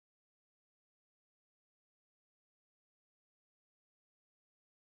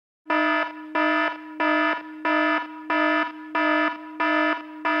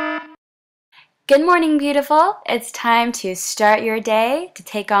Good morning, beautiful. It's time to start your day to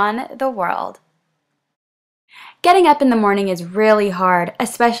take on the world. Getting up in the morning is really hard,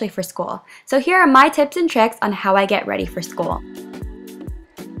 especially for school. So here are my tips and tricks on how I get ready for school.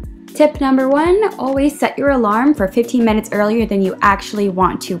 Tip number 1, always set your alarm for 15 minutes earlier than you actually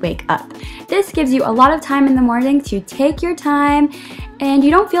want to wake up. This gives you a lot of time in the morning to take your time and you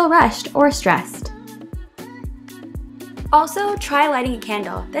don't feel rushed or stressed. Also, try lighting a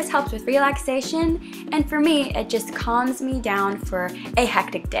candle. This helps with relaxation, and for me, it just calms me down for a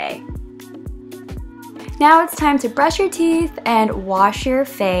hectic day. Now it's time to brush your teeth and wash your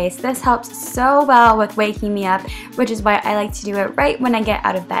face. This helps so well with waking me up, which is why I like to do it right when I get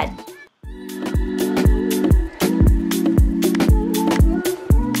out of bed.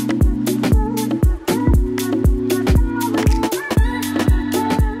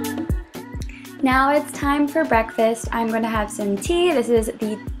 Now it's time for breakfast. I'm going to have some tea. This is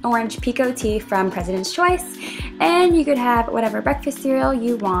the orange pico tea from President's Choice. And you could have whatever breakfast cereal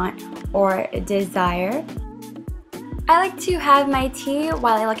you want or desire. I like to have my tea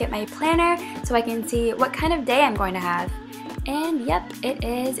while I look at my planner so I can see what kind of day I'm going to have. And yep, it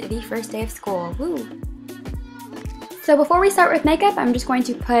is the first day of school. Woo! So before we start with makeup, I'm just going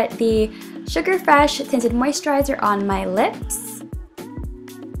to put the Sugar Fresh Tinted Moisturizer on my lips.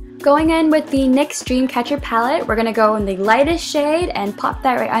 Going in with the NYX Dreamcatcher palette, we're going to go in the lightest shade and pop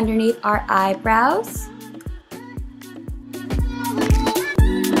that right underneath our eyebrows.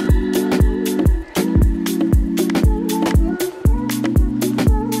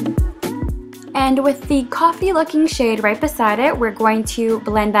 And with the coffee looking shade right beside it, we're going to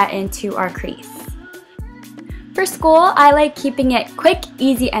blend that into our crease. For school, I like keeping it quick,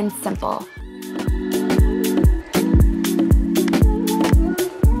 easy, and simple.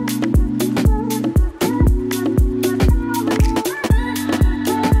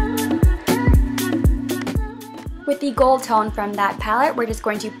 With the gold tone from that palette, we're just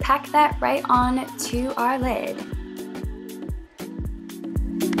going to pack that right on to our lid.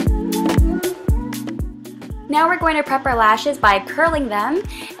 Now we're going to prep our lashes by curling them,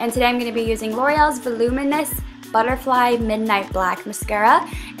 and today I'm going to be using L'Oreal's Voluminous Butterfly Midnight Black Mascara,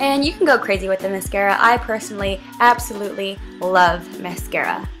 and you can go crazy with the mascara. I personally absolutely love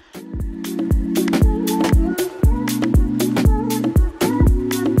mascara.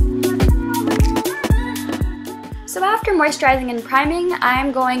 So after moisturizing and priming,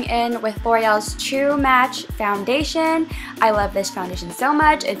 I'm going in with L'Oreal's TrueMatch foundation. I love this foundation so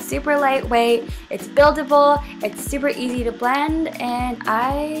much. It's super lightweight, it's buildable, it's super easy to blend, and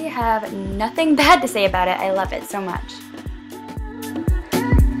I have nothing bad to say about it. I love it so much.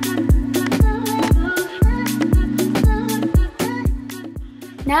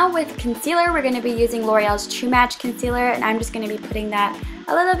 Now with concealer, we're going to be using L'Oreal's TrueMatch concealer, and I'm just going to be putting that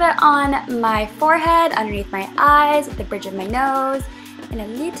a little bit on my forehead, underneath my eyes, at the bridge of my nose, and a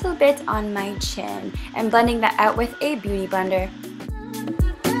little bit on my chin, and blending that out with a beauty blender.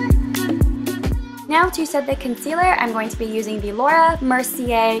 Now to set the concealer, I'm going to be using the Laura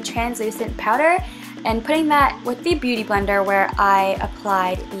Mercier translucent powder and putting that with the beauty blender where I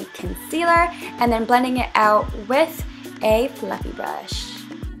applied the concealer, and then blending it out with a fluffy brush.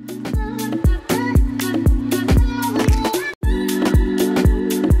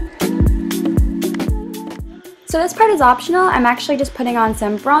 So this part is optional. I'm actually just putting on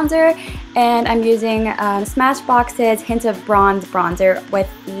some bronzer, and I'm using Smashbox's Hint of Bronze bronzer with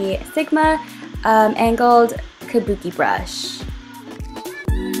the Sigma angled kabuki brush.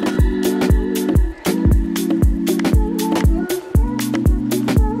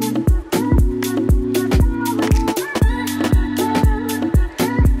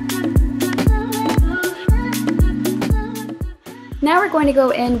 Now we're going to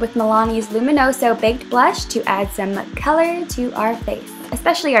go in with Milani's Luminoso Baked Blush to add some color to our face,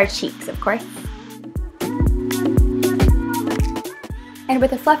 especially our cheeks, of course. And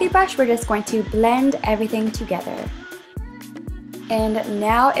with a fluffy brush, we're just going to blend everything together. And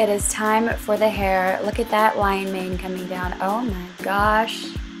now it is time for the hair. Look at that lion mane coming down. Oh my gosh.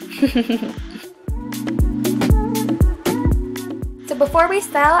 So before we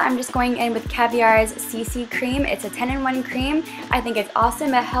style, I'm just going in with Caviar's CC cream. It's a 10-in-1 cream. I think it's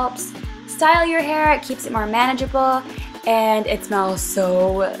awesome. It helps style your hair, it keeps it more manageable, and it smells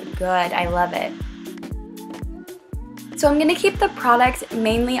so good. I love it. So I'm going to keep the product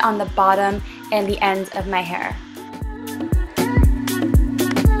mainly on the bottom and the ends of my hair.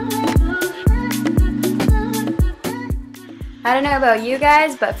 I don't know about you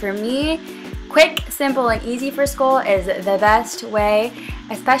guys, but for me, quick, simple, and easy for school is the best way,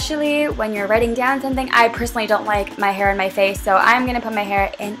 especially when you're writing down something. I personally don't like my hair in my face, so I'm going to put my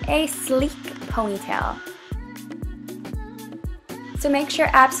hair in a sleek ponytail. So make sure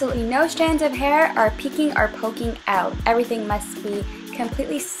absolutely no strands of hair are peeking or poking out. Everything must be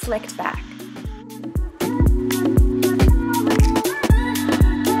completely slicked back.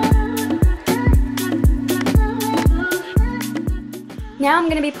 Now I'm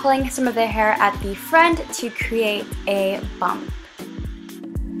going to be pulling some of the hair at the front to create a bump.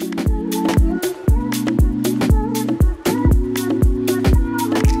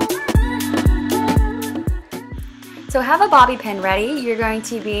 So have a bobby pin ready. You're going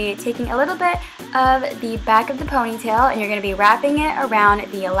to be taking a little bit of the back of the ponytail and you're going to be wrapping it around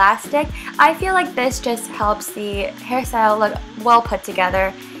the elastic. I feel like this just helps the hairstyle look well put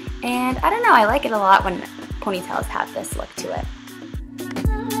together, and I don't know, I like it a lot when ponytails have this look to it.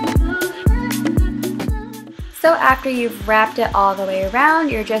 So after you've wrapped it all the way around,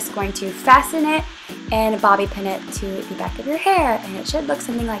 you're just going to fasten it and bobby pin it to the back of your hair, and it should look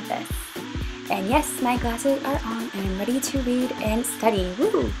something like this. And yes, my glasses are on and I'm ready to read and study.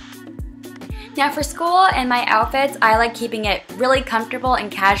 Woo! Now for school and my outfits, I like keeping it really comfortable and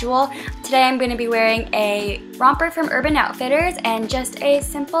casual. Today I'm going to be wearing a romper from Urban Outfitters and just a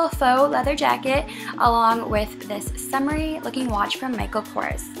simple faux leather jacket along with this summery looking watch from Michael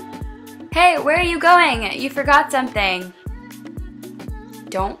Kors. Hey, where are you going? You forgot something.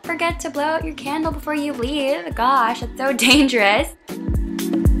 Don't forget to blow out your candle before you leave. Gosh, that's so dangerous.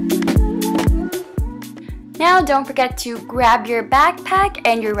 Now don't forget to grab your backpack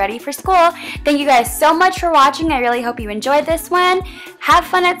and you're ready for school. Thank you guys so much for watching. I really hope you enjoyed this one. Have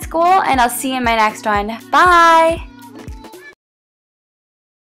fun at school and I'll see you in my next one. Bye!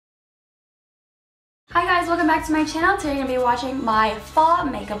 Hi guys, welcome back to my channel. Today you're going to be watching my fall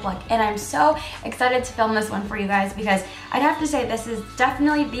makeup look and I'm so excited to film this one for you guys because I'd have to say this is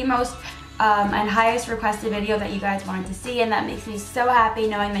definitely the most and highest requested video that you guys wanted to see, and that makes me so happy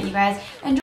knowing that you guys enjoy